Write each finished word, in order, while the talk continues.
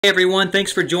Hey everyone,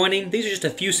 thanks for joining. These are just a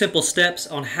few simple steps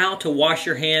on how to wash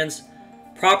your hands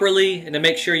properly and to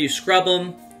make sure you scrub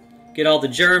them, get all the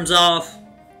germs off.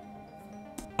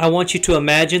 I want you to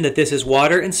imagine that this is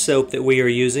water and soap that we are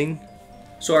using.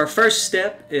 So our first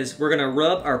step is we're going to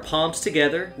rub our palms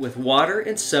together with water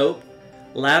and soap,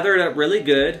 lather it up really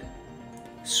good,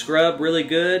 scrub really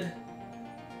good.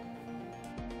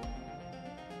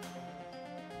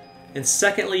 And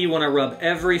secondly, you want to rub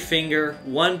every finger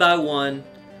one by one.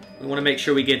 We want to make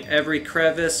sure we get every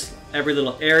crevice, every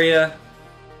little area.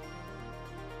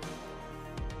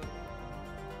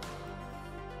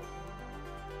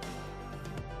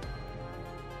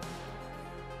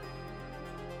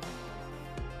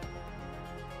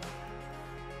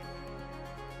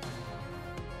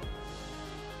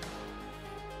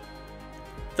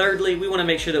 Thirdly, we want to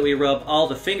make sure that we rub all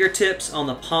the fingertips on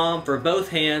the palm for both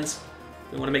hands.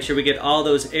 We want to make sure we get all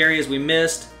those areas we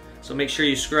missed. So make sure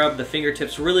you scrub the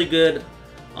fingertips really good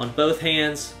on both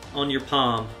hands on your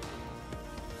palm.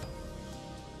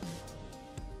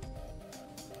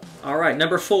 Alright,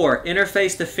 number 4,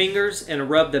 interface the fingers and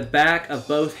rub the back of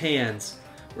both hands.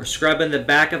 We're scrubbing the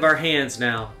back of our hands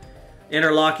now,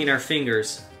 interlocking our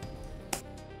fingers.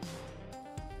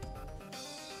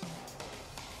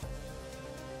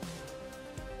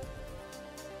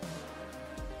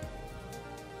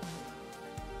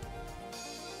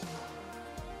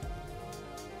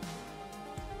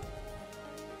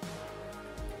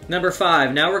 Number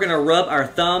 5, now we're going to rub our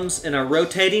thumbs in a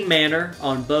rotating manner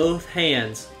on both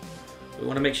hands. We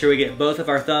want to make sure we get both of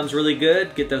our thumbs really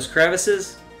good, get those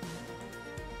crevices.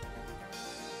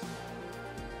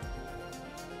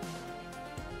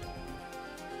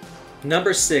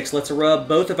 Number 6, let's rub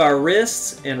both of our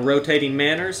wrists in rotating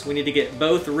manners. We need to get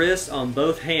both wrists on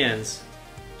both hands.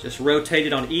 Just rotate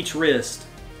it on each wrist.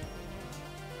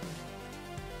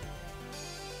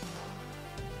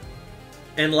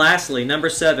 And lastly, number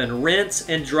 7, rinse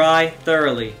and dry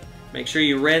thoroughly. Make sure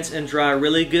you rinse and dry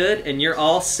really good, and you're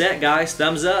all set, guys.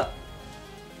 Thumbs up.